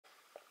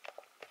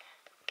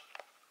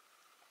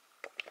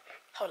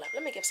Hold up,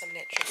 let me give some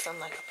natural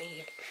sunlight up in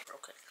here real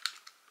quick.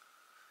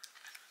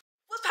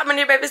 What's poppin'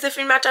 here, babies? If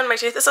you're not trying to make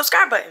sure you hit the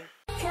subscribe button.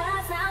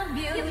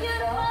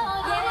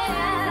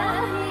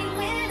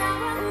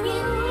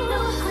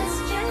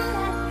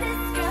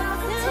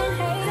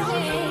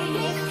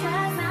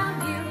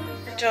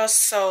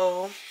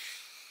 So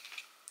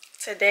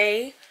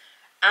today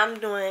I'm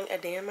doing a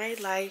day in my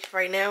life.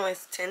 Right now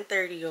it's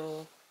 10:30,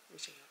 y'all.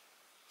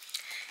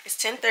 It's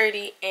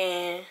 10:30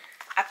 and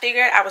I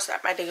figured I would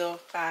start my day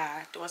off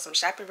by doing some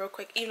shopping real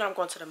quick, even though I'm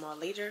going to the mall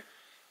later,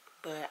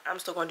 but I'm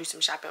still going to do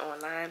some shopping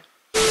online.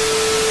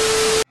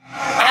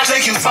 I'll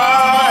take you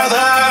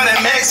farther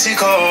than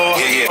Mexico.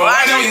 Yeah. Oh,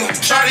 I know you,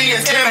 shorty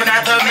and Tim,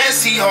 not the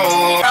messy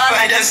hole. I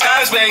like that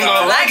Star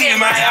Spangled. Like it,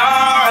 my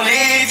all,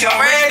 if you're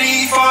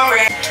ready for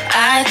it.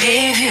 I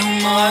gave you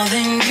more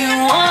than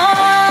you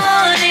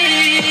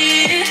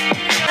wanted.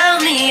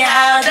 Tell me,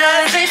 how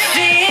does it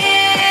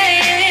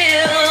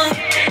feel?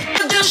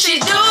 What do she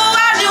do?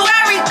 I do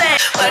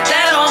everything. Put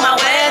that on my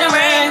wedding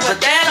ring. Put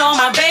that on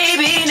my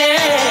baby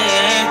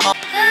name.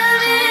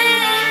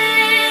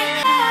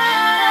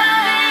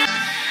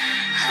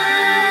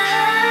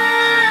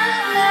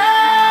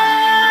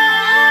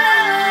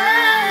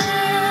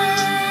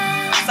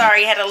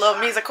 Sorry, had a little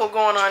musical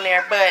going on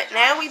there, but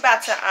now we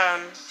about to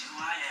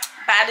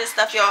buy this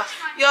stuff, y'all.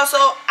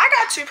 So I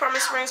got 2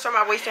 promise rings for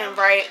my boyfriend,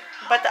 right?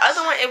 But the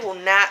other one, it will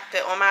not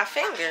fit on my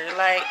finger.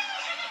 Like,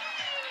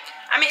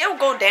 I mean, it will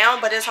go down,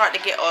 but it's hard to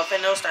get off,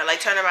 and it'll start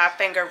like turning my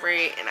finger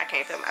red, and I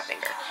can't feel my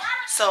finger.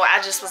 So I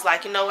just was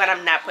like, you know what,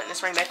 I'm not putting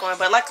this ring back on.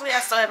 But luckily, I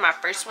still have my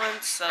first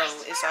one, so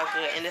it's all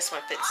good, and this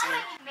one fits me.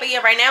 But yeah,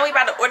 right now we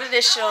about to order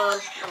this, y'all.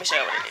 Let me show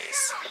you what it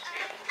is.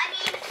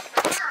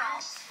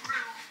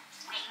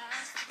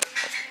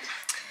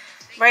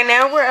 Right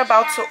now we're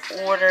about to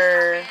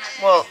order,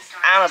 well,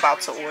 I'm about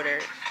to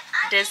order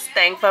this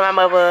thing for my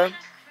mother.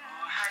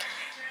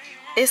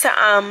 It's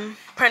a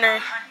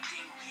printer.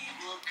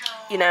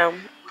 You know,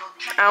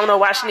 I don't know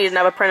why she needs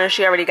another printer.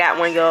 She already got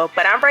one, y'all.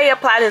 But I'm ready to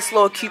apply this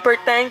little coupon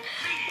thing.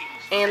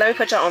 And let me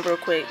put y'all on real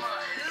quick.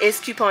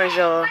 It's coupons,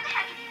 y'all.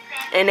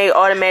 And they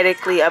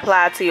automatically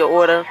apply to your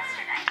order.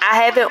 I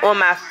have it on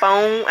my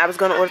phone. I was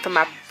going to order from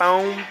my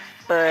phone,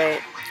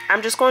 but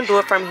I'm just going to do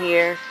it from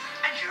here.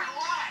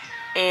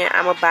 And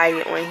I'm going to buy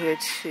it on here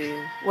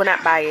too. Well,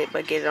 not buy it,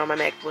 but get it on my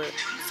MacBook.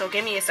 So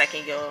give me a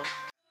second, y'all.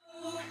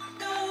 Alright,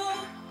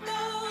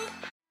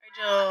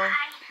 y'all.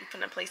 I'm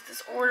going to place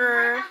this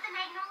order.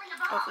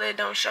 Hopefully it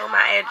don't show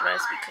my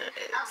address because,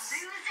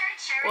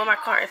 well, my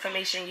card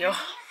information, y'all.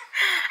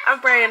 I'm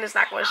praying it's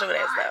not going to show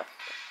that stuff.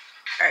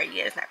 Alright,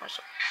 yeah, it's not going to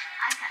show.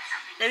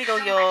 There we go,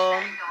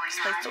 y'all.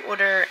 Just place the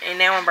order. And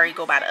now I'm ready to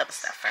go buy the other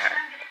stuff for her.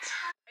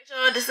 Alright,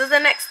 y'all. This is the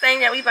next thing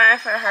that we buying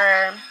for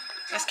her.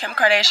 It's Kim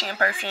Kardashian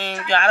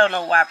perfume. Yo, I don't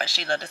know why, but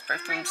she loves this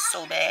perfume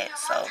so bad.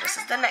 So this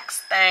is the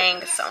next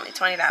thing. It's only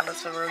 $20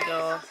 for real,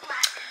 y'all.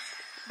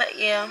 But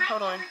yeah,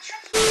 hold on.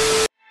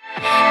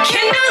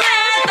 Can you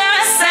let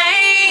that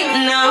say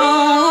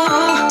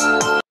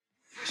no?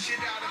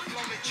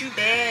 Too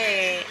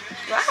bad.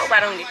 Yo, I hope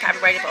I don't get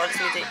copyrighted for all this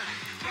music.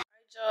 Alright,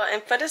 y'all,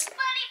 and for this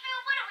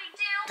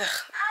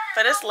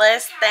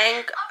last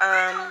thing,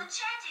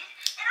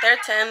 they're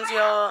Tims,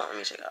 y'all. Let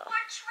me show y'all.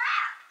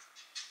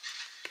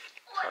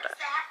 Hold up.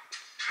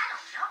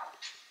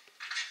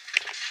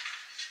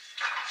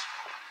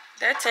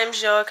 They're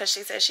Tims, y'all, because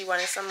she said she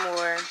wanted some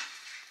more.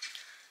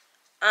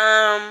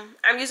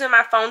 I'm using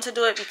my phone to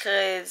do it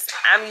because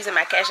I'm using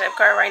my Cash App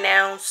card right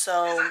now.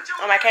 So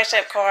on my Cash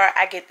App card,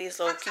 I get these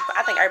little coupons.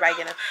 I think everybody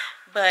get them,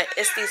 but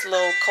it's these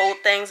little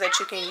code things that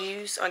you can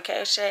use on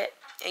Cash App,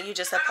 and you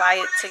just apply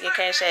it to your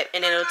Cash App,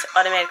 and it'll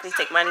automatically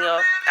take money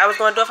off. I was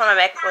going to do it from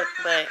my MacBook,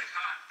 but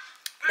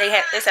they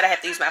said I have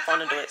to use my phone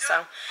to do it.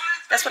 So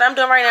that's what I'm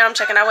doing right now. I'm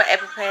checking out with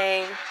Apple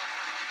Pay.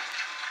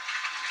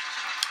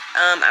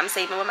 I'm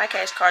saving with my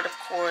cash card, of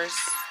course.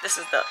 This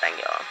is the thing,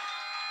 y'all.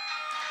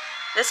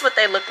 This is what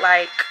they look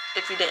like,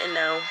 if you didn't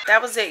know.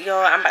 That was it,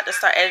 y'all. I'm about to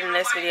start editing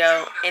this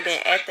video. And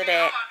then after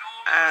that,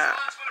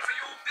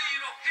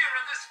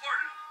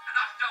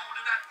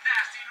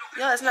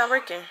 yo, it's not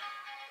working.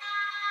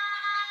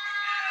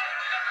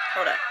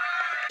 Hold up.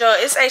 Yo,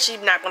 it's actually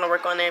not going to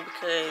work on there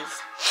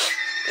because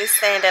it's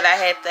saying that I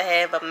have to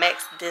have a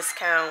max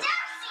discount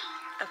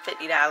of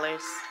 $50.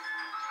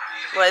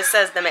 Well, it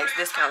says the max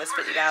discount is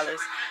 $50,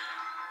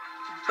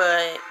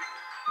 but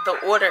the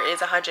order is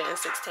 $116,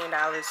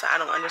 so I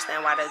don't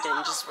understand why that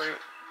didn't just work.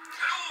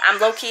 I'm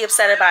low-key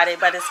upset about it,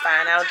 but it's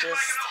fine. I'll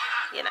just,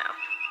 you know,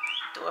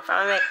 do it from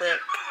my MacBook.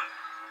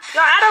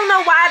 Y'all, I don't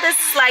know why this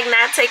is like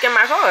not taking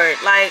my card.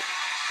 Like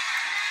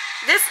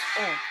this.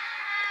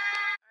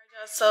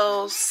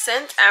 So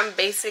since I'm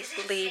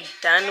basically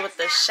done with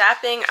the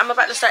shopping, I'm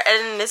about to start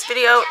editing this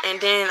video, and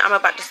then I'm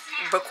about to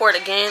record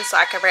again so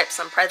I can wrap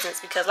some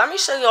presents, because let me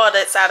show you all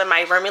that side of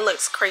my room. It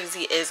looks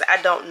crazy as I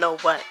don't know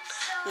what.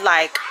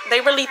 Like,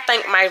 they really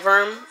think my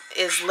room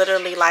is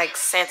literally like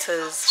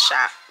Santa's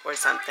shop or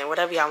something,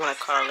 whatever y'all want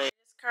to call it.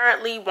 It's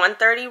currently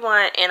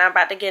 1:31 and I'm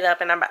about to get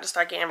up and I'm about to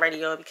start getting ready,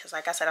 y'all, because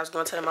like I said, I was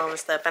going to the mall and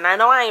stuff, and I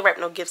know I ain't wrapped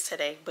no gifts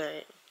today,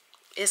 but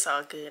It's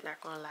all good,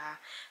 not gonna lie.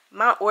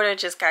 My order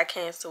just got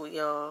canceled,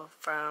 y'all,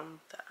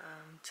 from the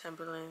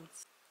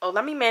Timberlands. Oh,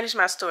 let me manage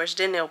my storage,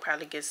 then it'll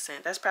probably get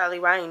sent. That's probably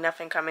why ain't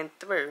nothing coming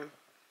through.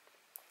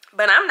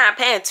 But I'm not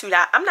paying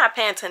I'm not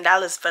paying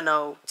 $10 for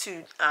no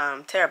 2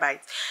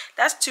 terabytes.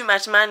 That's too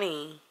much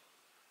money.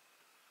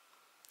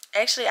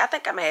 Actually, I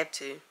think I may have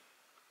to.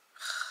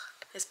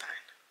 It's fine.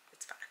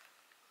 It's fine.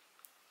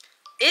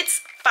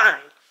 It's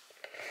fine.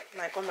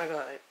 Like, oh my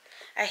god.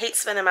 I hate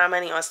spending my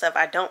money on stuff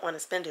I don't want to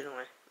spend it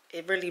on.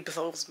 It really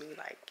blows me,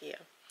 like, yeah.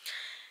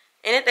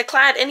 And it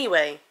declined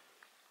anyway.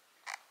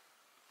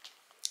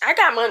 I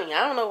got money.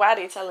 I don't know why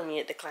they're telling me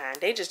it declined.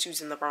 They just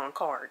using the wrong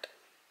card.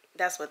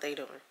 That's what they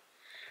doing.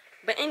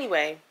 But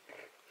anyway,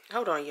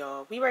 hold on,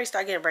 y'all. We ready to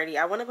start getting ready.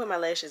 I want to put my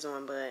lashes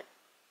on, but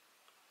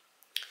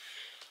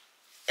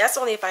that's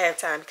only if I have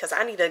time, because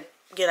I need to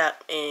get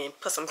up and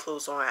put some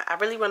clothes on. I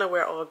really want to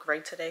wear all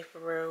gray today, for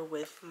real,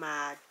 with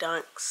my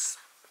dunks.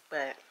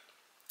 But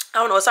I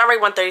don't know. It's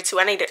already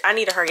 1:32. I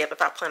need to hurry up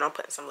if I plan on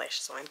putting some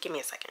lashes on. Give me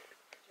a second.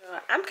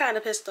 I'm kind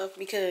of pissed off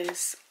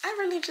because I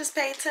really just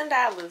paid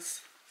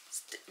 $10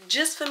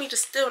 just for me to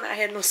still not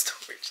have no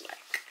storage.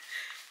 Like,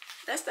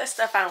 that's that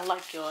stuff I don't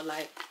like, y'all.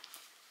 Like,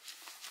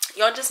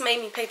 y'all just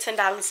made me pay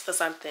 $10 for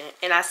something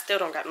and I still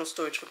don't got no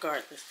storage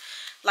regardless.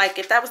 Like,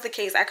 if that was the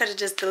case, I could have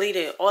just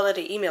deleted all of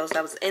the emails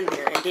that was in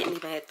there and didn't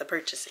even have to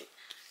purchase it.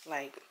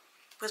 Like,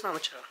 what's wrong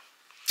with y'all?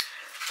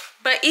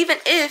 But even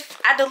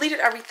if I deleted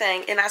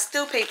everything and I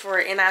still paid for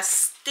it and I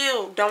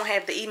still don't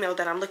have the email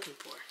that I'm looking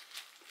for.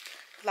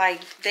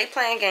 Like, they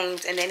playing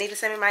games and they need to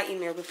send me my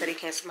email before they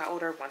cancel my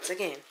order once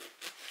again.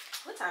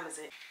 What time is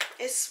it?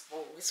 It's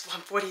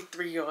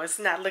 1:43, y'all. It's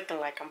not looking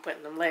like I'm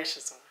putting them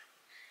lashes on.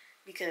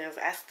 Because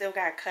I still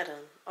got to cut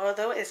them.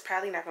 Although it's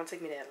probably not going to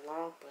take me that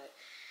long, but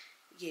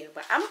yeah.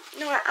 But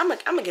you know what? I'm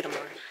gonna get them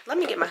on. Let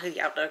me get my hoodie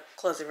out the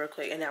closet real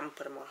quick and then I'm going to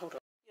put them on. Hold on.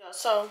 Yo,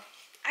 so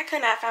I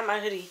could not find my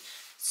hoodie.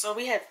 So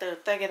we had to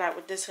thug it out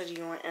with this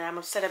hoodie on, and I'm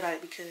upset about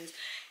it because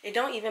it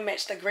don't even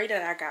match the gray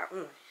that I got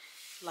on.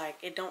 Like,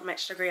 it don't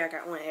match the gray I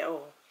got on at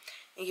all.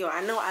 And yo,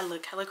 I know I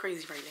look hella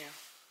crazy right now.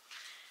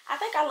 I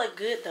think I look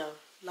good though.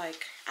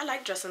 Like, I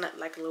like dressing up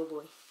like a little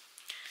boy.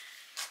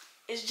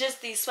 It's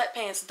just these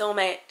sweatpants don't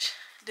match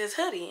this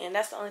hoodie, and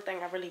that's the only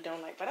thing I really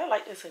don't like. But I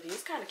like this hoodie.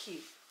 It's kind of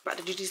cute. I'm about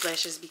to do these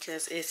lashes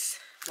because it's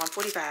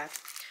 1:45.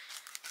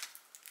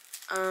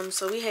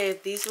 So we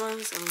had these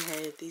ones and we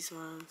had these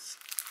ones.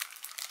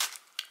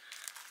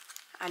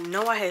 I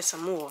know I had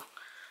some more.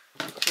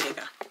 Here we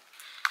go.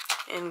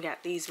 And we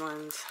got these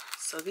ones.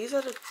 So these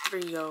are the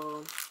 3,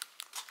 y'all.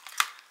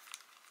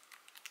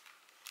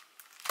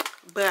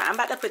 But I'm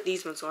about to put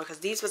these ones on because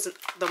these was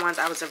the ones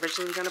I was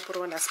originally going to put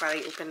on. That's why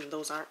they open and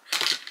those aren't.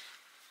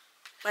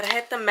 But I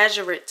had to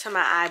measure it to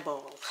my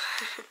eyeball.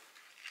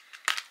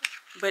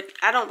 But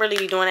I don't really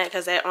be doing that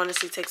because that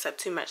honestly takes up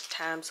too much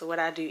time. So what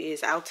I do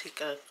is I'll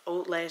take a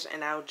old lash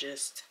and I'll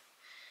just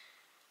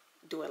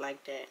do it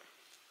like that.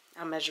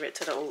 I'll measure it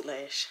to the old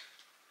lash.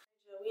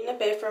 We're in the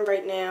bathroom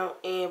right now,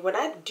 and when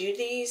I do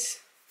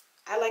these,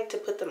 I like to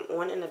put them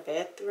on in the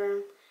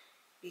bathroom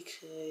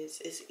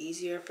because it's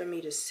easier for me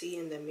to see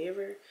in the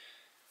mirror.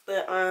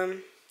 But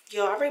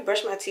yo, I already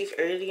brushed my teeth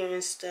earlier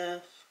and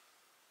stuff.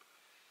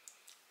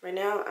 Right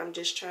now, I'm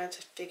just trying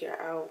to figure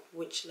out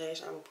which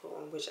lash I'm gonna put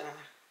on which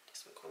eye.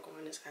 This one gonna go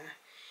on this eye.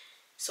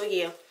 So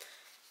yeah,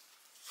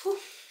 whew.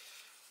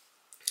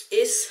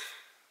 It's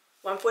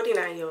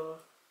 1:49, y'all.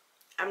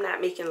 I'm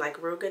not making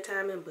like real good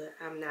timing, but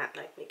I'm not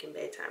like making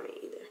bad timing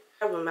either.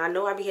 I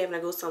know I be having to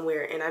go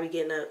somewhere and I be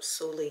getting up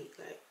so late.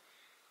 Like,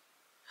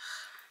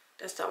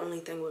 that's the only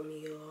thing with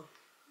me, y'all.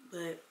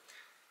 But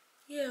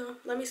yeah,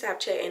 let me stop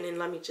chatting and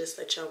let me just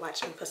let y'all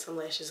watch me put some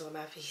lashes on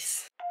my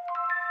face.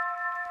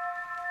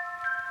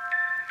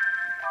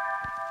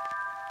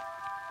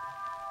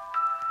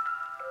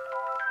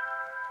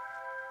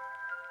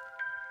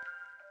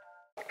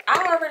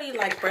 I already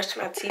like brushed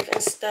my teeth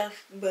and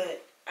stuff,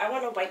 but I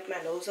want to wipe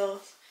my nose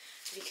off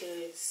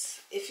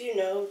because if you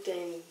know,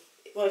 then,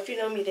 well, if you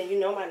know me, then you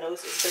know my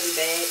nose is really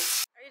bad.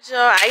 Alright,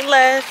 y'all, I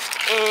left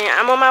and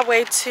I'm on my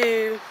way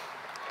to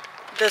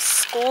the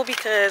school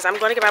because I'm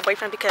going to get my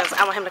boyfriend because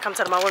I want him to come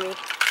to the mall with me.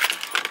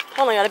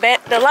 Hold on, y'all,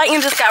 the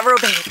lighting just got real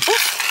bad.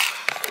 Oof.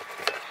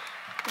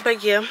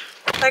 But yeah,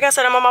 like I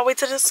said, I'm on my way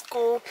to the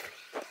school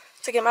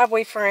to get my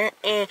boyfriend,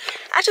 and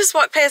I just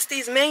walked past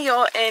these men,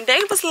 y'all, and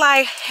they was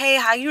like, hey,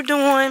 how you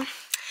doing?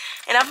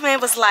 And other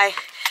man was like,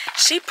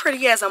 she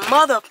pretty as a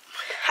mother.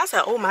 I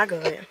said, oh my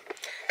god.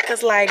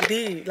 Cause like,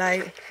 dude,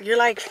 like, you're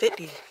like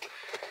 50.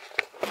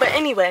 But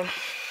anyway,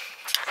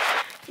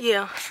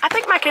 yeah, I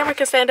think my camera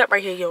can stand up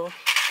right here, y'all.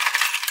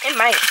 It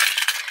might.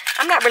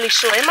 I'm not really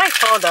sure. It might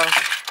fall though.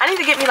 I need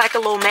to get me like a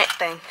little mat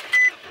thing.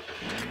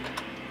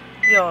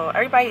 Yo,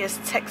 everybody is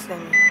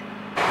texting me.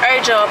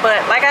 Alright, y'all,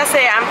 but like I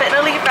said, I'm fitting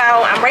to leave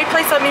out. I'm ready to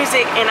play some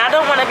music and I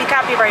don't want to be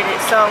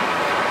copyrighted, so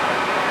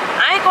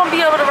I ain't gonna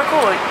be able to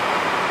record.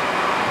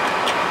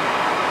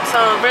 So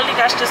really,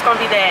 that's just gonna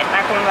be that,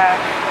 not gonna lie.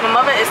 My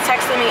mother is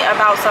texting me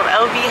about some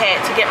LV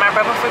hat to get my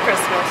brother for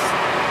Christmas.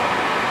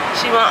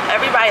 She want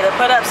everybody to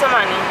put up some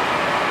money.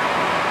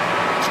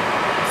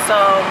 So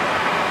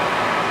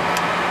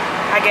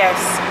I guess.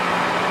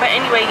 But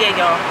anyway, yeah,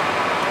 y'all.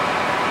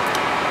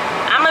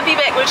 I'm gonna be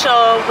back with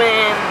y'all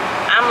when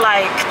I'm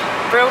like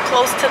real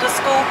close to the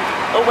school,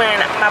 or when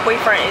my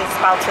boyfriend is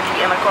about to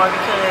be in the car,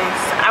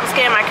 because I'm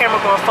scared my camera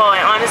gonna fall,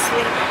 and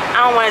honestly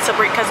I don't want it to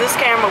break because this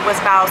camera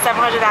was about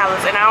 $700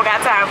 and I don't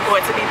got time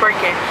for it to be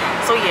breaking.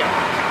 So yeah,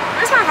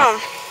 where's my phone?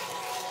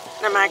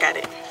 Never mind, I got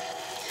it.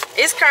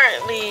 It's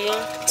currently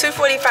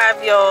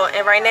 2:45, y'all,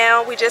 and right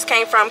now we just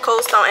came from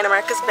Cold Stone and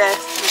America's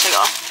Best. Let me show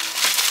y'all.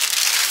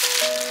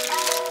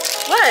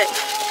 What?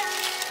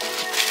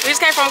 We just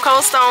came from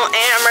Cold Stone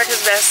and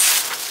America's Best.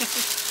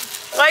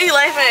 Why are you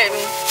laughing at me?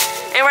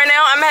 And right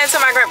now I'm heading to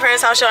my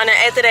grandparents' house, y'all, and then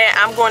after that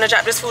I'm going to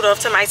drop this food off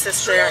to my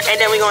sister, and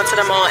then we going to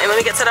the mall. And when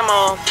we get to the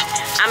mall,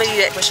 I'm gonna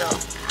be back with y'all.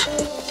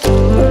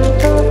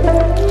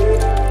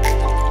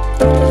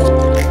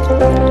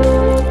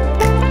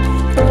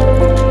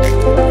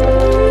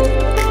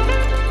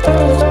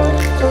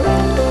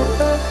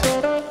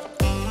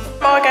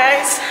 Mall,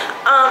 guys.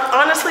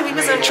 Honestly, we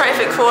was in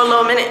traffic for a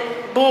little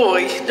minute.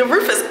 Boy, the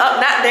roof is up,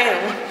 not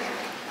down.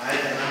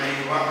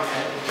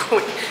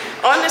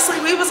 Honestly,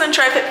 we was in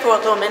traffic for a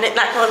little minute,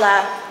 not gonna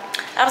lie.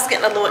 I was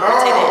getting a little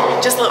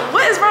irritated. Just look,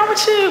 what is wrong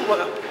with you?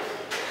 Well,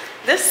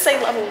 this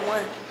say level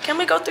 1. Can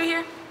we go through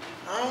here?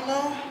 I don't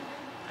know.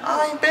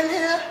 I ain't been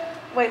here.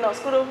 Wait, no,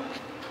 scoot over.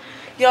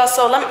 Y'all,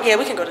 so let me, yeah,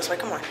 we can go this way,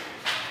 come on.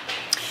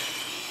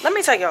 Let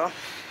me tell y'all.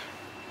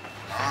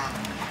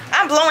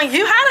 I'm blowing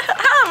you,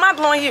 how am I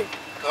blowing you?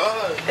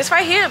 Good. It's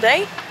right here,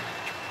 babe.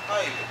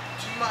 Hey,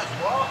 too much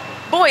walk.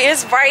 Boy,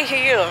 it's right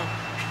here.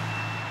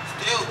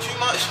 Still too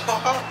much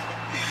walk.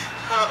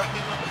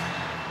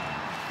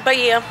 But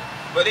yeah.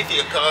 But if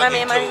your car My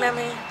man.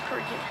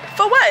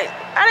 For what?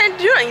 I didn't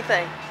do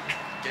anything.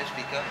 Just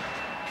because.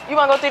 You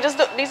wanna go through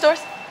these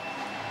doors?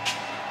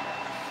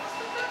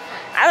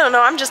 I don't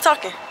know, I'm just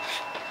talking.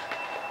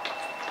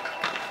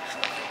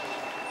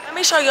 Let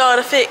me show y'all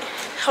the fit.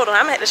 Hold on,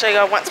 I'm gonna have to show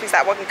y'all once we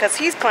stop walking because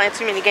he's playing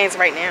too many games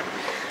right now.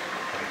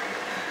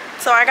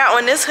 So I got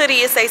on this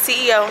hoodie, it say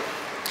CEO.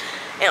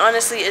 And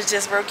honestly, it's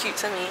just real cute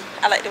to me.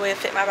 I like the way it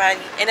fit my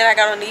body. And then I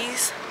got on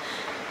these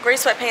gray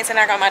sweatpants and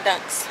I got my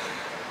dunks.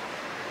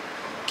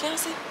 Can you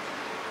see?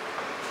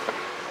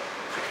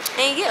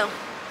 And yeah.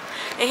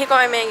 And here go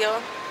my man,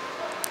 y'all.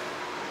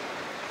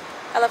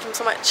 I love him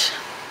so much.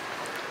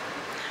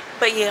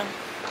 But yeah,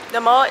 the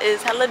mall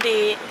is hella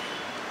dead.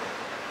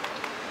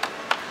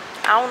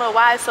 I don't know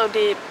why it's so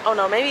dead. Oh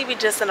no, maybe we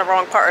just in the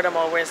wrong part of the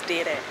mall where it's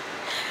dead at.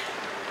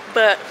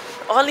 But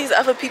all these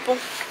other people,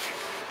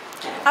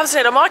 I was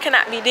saying the mall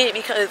cannot be dead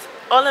because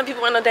all them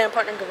people in the damn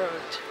parking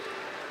garage.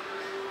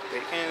 They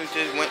can't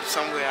just went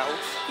somewhere else.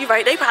 You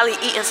right, they probably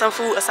eating some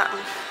food or something.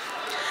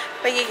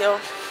 But yeah, y'all.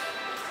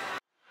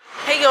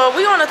 Hey y'all,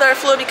 we on the 3rd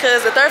floor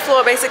because the 3rd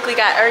floor basically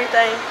got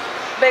everything.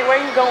 Babe, where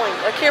are you going?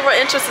 Akira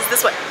entrance is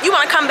this way. You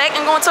want to come back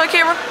and go into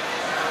Akira?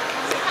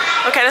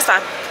 Okay, that's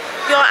fine.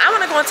 Y'all, I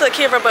want to go into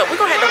Akira, but we're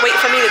going to have to wait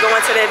for me to go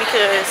into there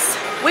because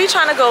we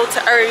trying to go to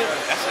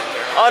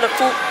all the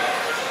food.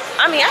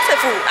 I mean, I said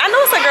food. I know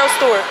it's a girl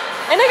store.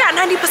 And they got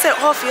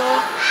 90% off,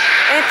 y'all.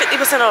 And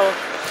 50% off.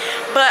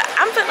 But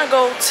I'm finna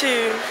go to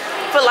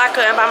Foot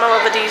Locker and buy my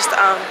mother these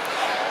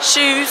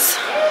shoes.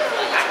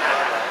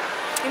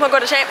 You wanna go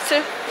to Champs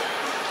too?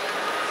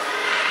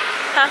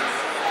 Huh?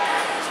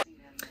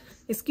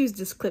 Excuse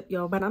this clip,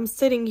 y'all, but I'm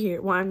sitting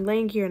here, well, I'm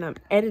laying here and I'm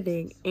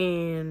editing,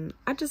 and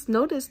I just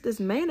noticed this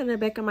man in the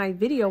back of my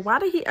video. Why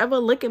did he ever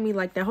look at me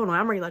like that? Hold on,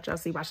 I'm ready to let y'all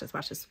see. Watch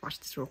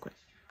this real quick.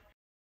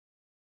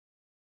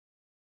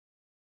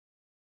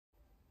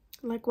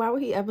 Like, why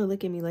would he ever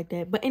look at me like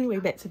that? But anyway,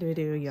 back to the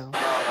video, y'all.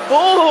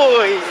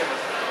 Boy!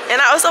 And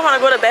I also want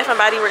to go to Bath &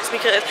 Body Works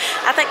because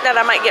I think that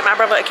I might get my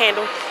brother a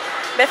candle.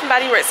 Bath &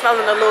 Body Works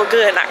smelling a little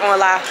good, not gonna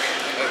lie.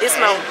 It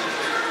smells.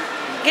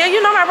 Yeah,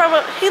 you know my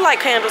brother, he like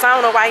candles. I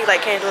don't know why he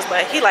like candles,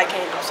 but he like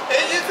candles.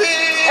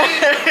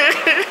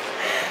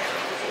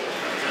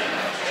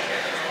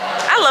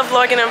 I love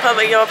vlogging in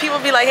public, y'all. People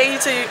be like, hey,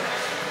 YouTube.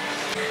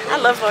 I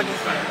love vlogging.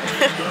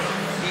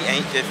 He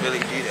ain't just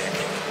really do that.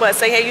 What,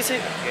 say hey,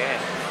 YouTube? Yeah.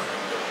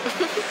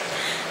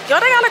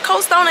 Y'all, they got a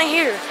Cold Stone in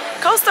here.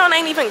 Cold Stone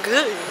ain't even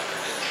good.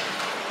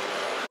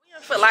 We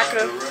in Foot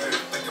Locker.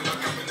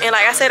 And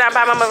like I said, I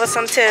buy my mother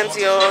some Tims,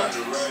 y'all.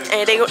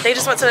 And they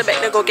just went to the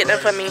back to go get them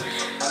for me.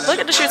 Look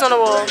at the shoes on the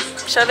wall.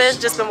 Chavez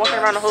just been walking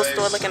around the whole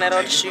store looking at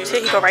all the shoes.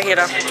 Here he go right here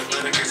though.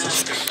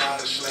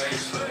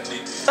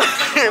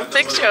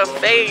 Fix your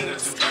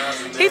face.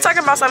 He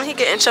talking about something he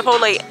getting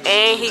Chipotle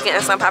and he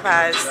getting some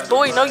Popeyes.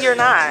 Boy, no you're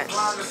not.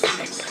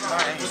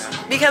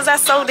 Because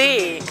that's so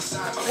big.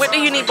 What do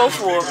you need both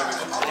for?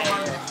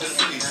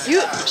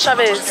 You,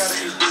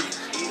 Chavez.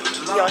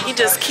 Yo, he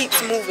just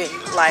keeps moving.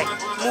 Like,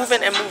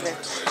 moving and moving.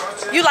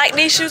 You like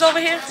these shoes over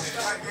here?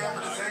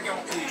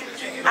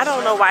 I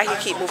don't know why he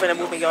keep moving and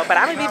moving, y'all. But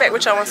I'm going to be back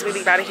with y'all once we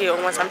leave out of here.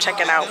 Once I'm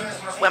checking out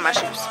with my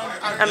shoes.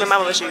 I mean, my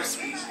mother's shoes.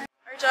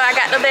 Alright, y'all, I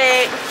got the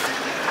bag.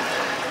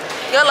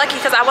 You're lucky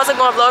because I wasn't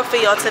going to vlog for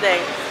y'all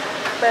today.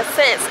 But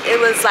since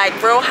it was like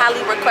real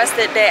highly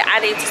requested that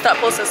I need to start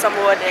posting some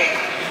more, that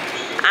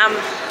I'm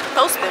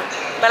Post them.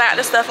 But I got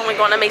the stuff and we're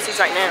going to Macy's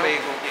right now. Babe,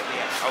 go get me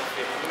an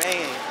outfit.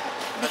 Man.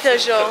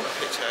 Because yo,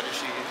 Picture of the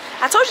shoes.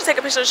 I told you to take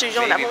a picture of the shoes.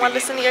 You don't never want to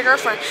listen to your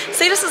girlfriend.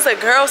 See, this is a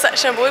girl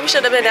section, boy. We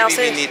should have been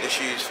downstairs. We need the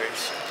shoes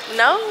first.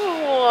 No.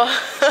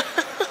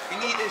 We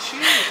need the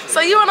shoes.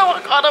 So you want to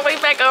walk all the way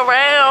back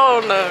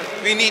around?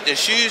 We need the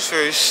shoes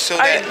first so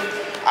that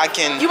I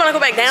can. You want to go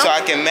back down? So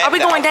I can match. Are we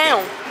going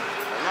down?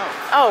 No.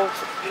 Oh.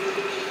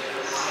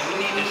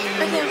 We need the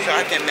shoes so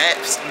I can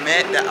match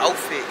the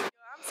outfit.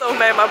 I'm so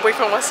mad my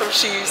boyfriend wants some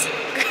shoes.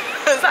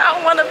 Because I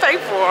don't want to pay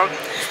for them.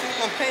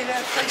 I'm going to pay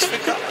that price for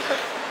God.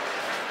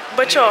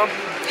 But y'all,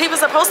 he was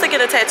supposed to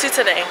get a tattoo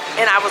today.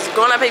 And I was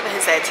going to pay for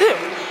his tattoo.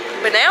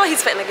 But now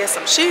he's fitting to get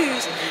some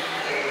shoes.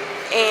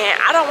 And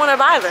I don't want to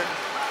buy them.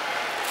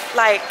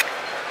 Like,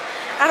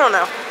 I don't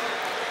know.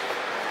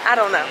 I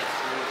don't know.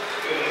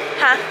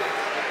 Huh?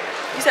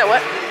 You said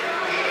what?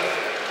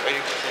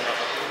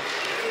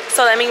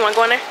 So that mean you want to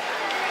go in there?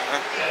 Huh?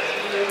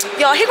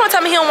 Y'all, he gonna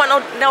tell me he don't want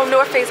no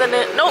North Face in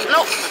there. Nope,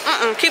 nope.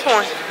 Keep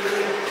going.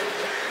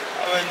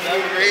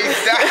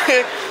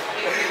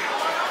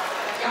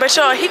 But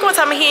y'all, he gonna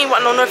tell me he ain't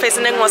want no North Face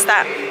and then gonna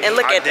stop and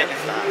look at them.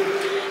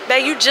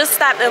 Babe, you just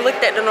stopped and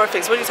looked at the North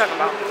Face. What are you talking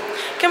about?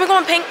 Can we go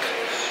in pink?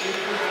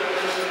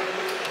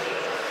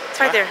 It's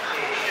right there.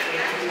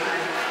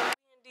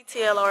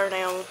 DTLR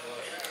now,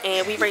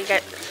 and we ready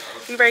to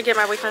get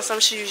my boyfriend some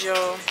shoes,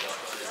 y'all.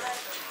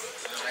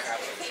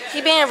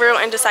 He being real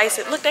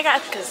indecisive. Look, they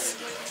got cause.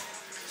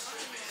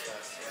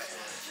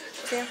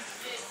 Yeah.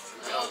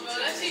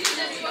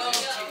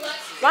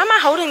 Why am I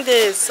holding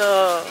this?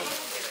 Cause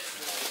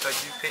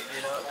you picked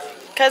it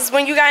up. Cause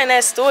when you got in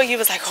that store, you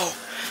was like, oh.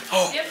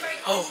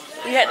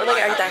 You had to look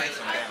at everything.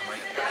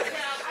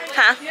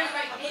 Huh?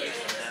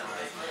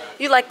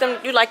 You like them?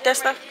 You like that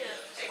stuff?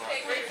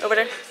 Over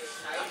there?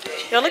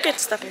 Yo, look at the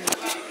stuff in here.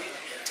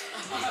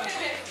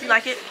 You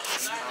like it?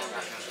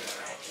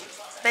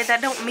 Babe,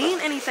 that don't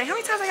mean anything. How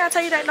many times I gotta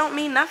tell you that don't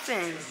mean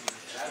nothing?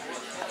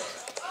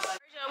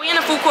 We in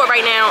the food court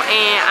right now,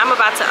 and I'm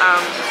about to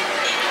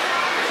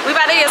we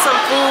about to get some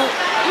food.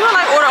 You want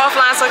like order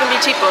offline so it can be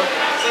cheaper?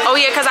 Oh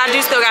yeah, cause I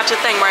do still got your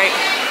thing, right?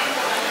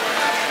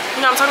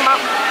 You know what I'm talking about?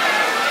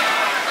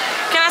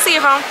 Can I see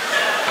your phone?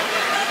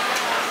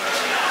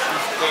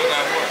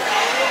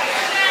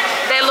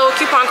 That little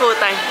coupon code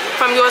thing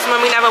from yours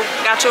when we never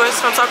got yours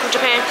from Talk with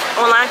Japan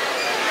online.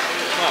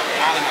 What?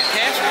 All of my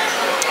cash?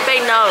 They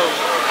know.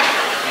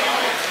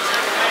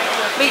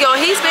 But yo,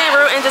 he's being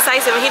real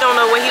indecisive and he don't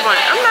know what he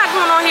wants. I'm not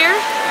going on here.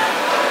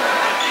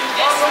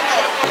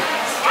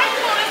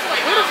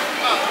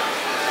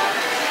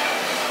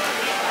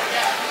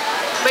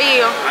 But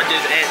yeah. I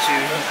just asked you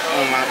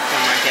on my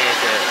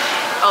cash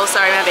app. Oh,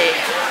 sorry, my bad.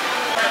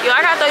 Yo, I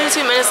got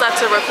 32 minutes left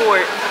to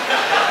record.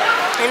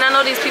 And I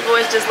know these people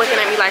is just looking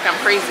at me like I'm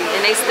crazy,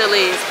 and they still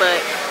is, but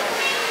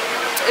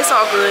it's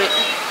all good.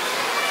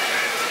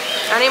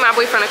 I need my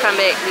boyfriend to come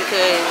back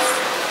because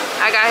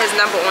I got his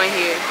number on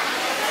here.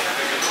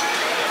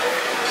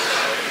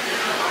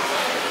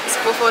 It's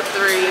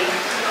 443.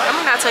 I'm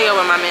gonna tell you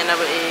what my man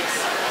number is.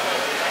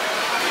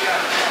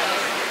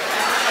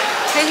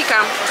 Here he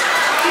come.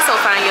 He's so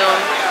fine, yo.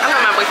 I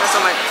love my boyfriend so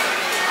much.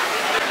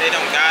 They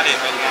don't got it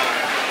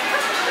alone.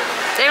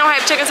 They don't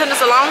have chicken tenders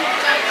alone?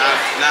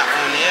 Not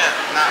on the app.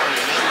 Not on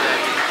the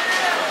menu.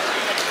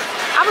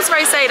 I was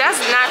ready to say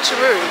that's not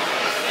true.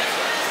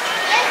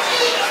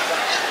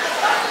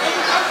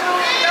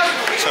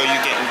 So you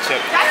getting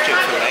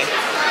Chick-fil-A?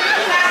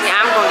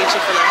 Yeah, I'm gonna get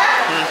Chick-fil-A.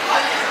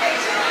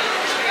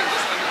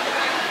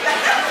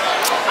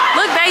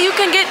 Look, babe, you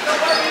can get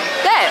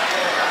that.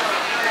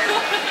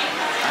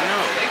 I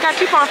know. You got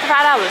coupons for $5.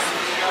 What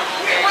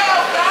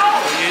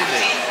is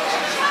it?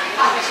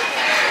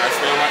 I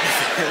still want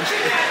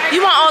You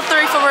want all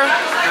three for real?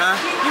 Huh?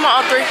 You want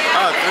all three?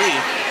 Oh, three.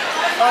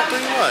 Oh,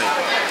 three what?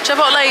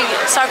 Chipotle,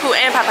 Sarku,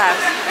 and Popeyes.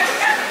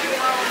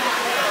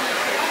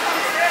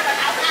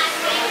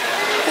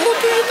 Who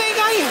do you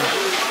think I am?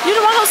 You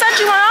the one who said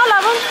you want all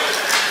of them.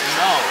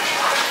 No.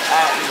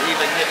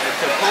 Either get the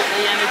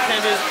Chipotle and the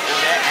tenders or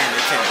that and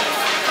the tenders.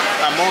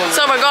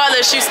 So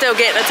regardless, you still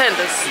getting the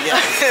tenders? Yes.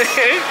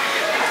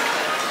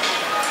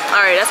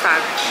 Alright, that's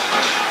fine.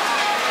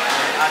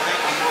 I think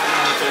I'm more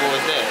leaning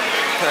towards that.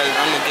 Because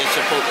I'm going to get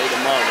Chipotle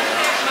tomorrow.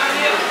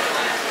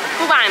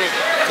 Who buying it?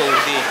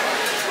 Cozy.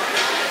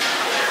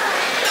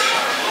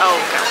 Oh,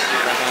 okay.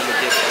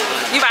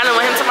 You buying it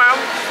with him tomorrow?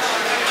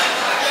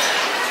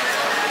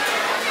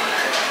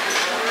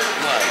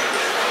 What?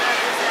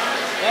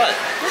 What?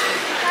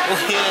 Oh,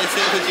 yeah, I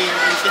said what you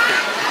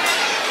said.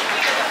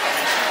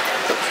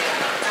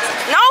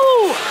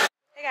 No!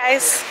 Hey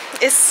guys,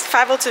 it's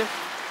 5:02.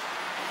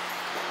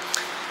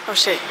 Oh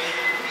shit.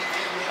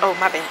 Oh,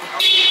 my bad.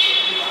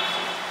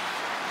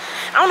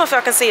 I don't know if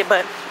y'all can see it,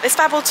 but it's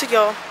 5:02,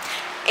 y'all.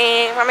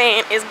 And my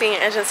man is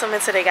being a gentleman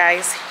today,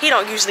 guys. He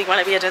don't usually want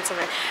to be a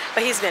gentleman,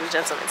 but he's been a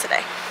gentleman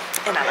today.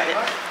 And I love it.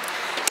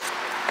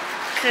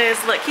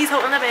 Because, look, he's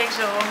holding the bags,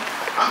 y'all.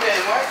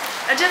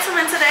 A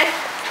gentleman today.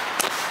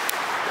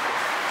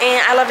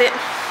 And I love it.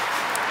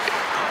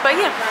 But,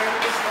 yeah.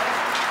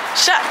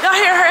 Shut. Y'all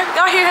hear her?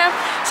 Y'all hear him?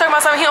 Talking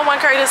about something he don't want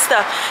to carry this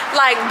stuff.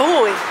 Like,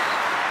 boy.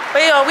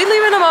 But yo, we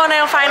leaving the mall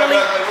now finally.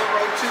 What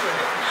road 2 in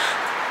it?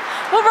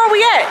 What road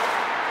we at?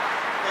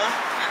 Huh?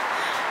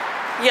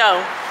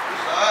 Yo.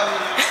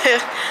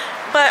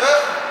 But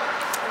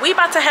we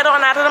about to head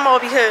on out of the mall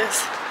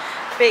because,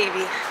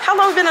 baby, how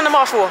long we been in the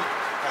mall for?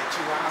 Like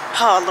 2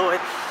 hours. Oh, Lord.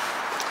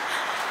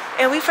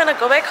 And we finna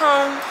go back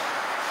home.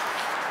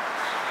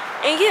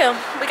 And yeah,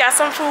 we got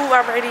some food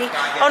already.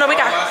 Oh no, we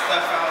got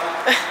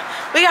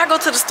we gotta go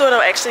to the store though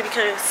actually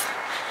because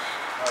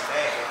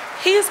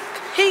he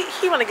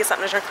wanna get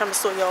something to drink from the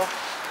store, y'all.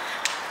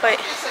 But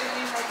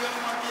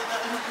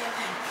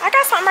I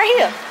got something right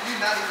here.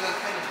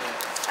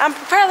 I'm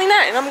apparently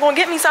not, and I'm gonna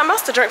get me something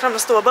else to drink from the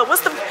store. But what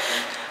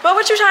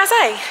you trying to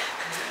say?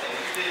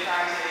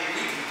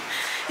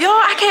 Yo,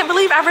 I can't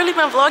believe I really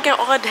been vlogging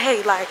all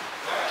day. Like,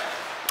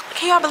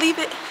 can y'all believe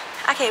it?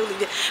 I can't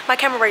believe it. My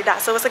camera already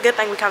died, so it's a good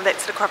thing we come back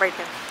to the car right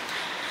now.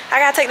 I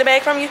gotta take the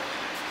bag from you.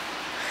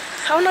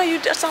 Oh no, you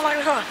just don't like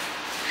the car.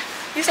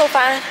 You so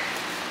fine.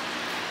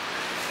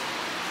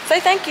 Say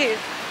thank you.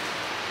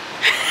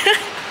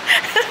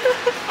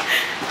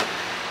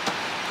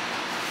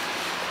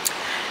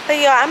 But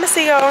y'all, I'ma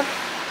see y'all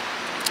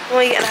when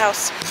we get in the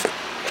house.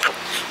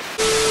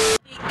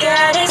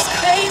 God is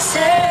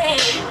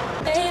crazy,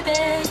 baby.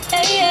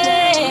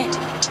 Hey.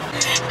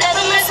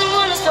 Never met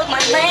someone who spoke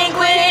my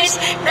language.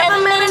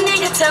 Never met a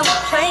nigga till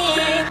we're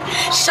playing.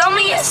 Show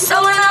me your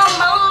soul and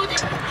I'll mold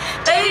it.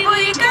 Baby, boy,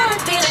 you gotta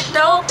be the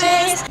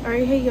dopest.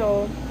 Alright, hey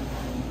y'all.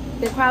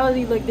 The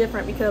quality look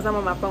different because I'm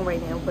on my phone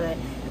right now, but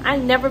I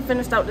never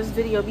finished out this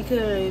video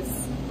because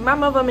my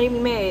mother made me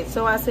mad,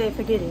 so I said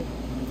forget it.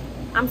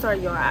 I'm sorry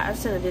y'all, I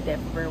shouldn't have did that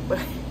for real,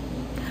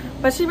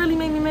 but she really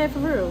made me mad for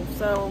real.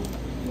 So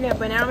yeah,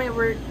 but now I'm at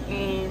work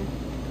and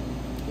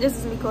this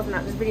is me closing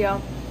out this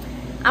video.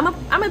 I'm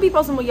gonna be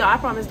posting with y'all, I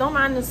promise. Don't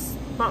mind this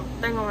bump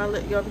thing on my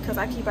lip, y'all, because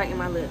I keep biting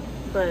my lip.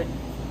 But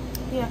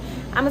yeah,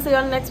 I'm gonna see y'all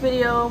in the next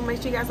video.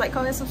 Make sure you guys like,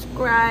 comment,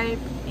 subscribe,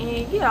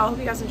 and yeah, I hope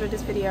you guys enjoyed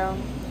this video.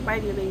 Bye,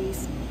 dear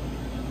ladies.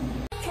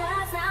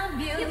 'Cause I'm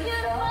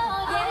beautiful.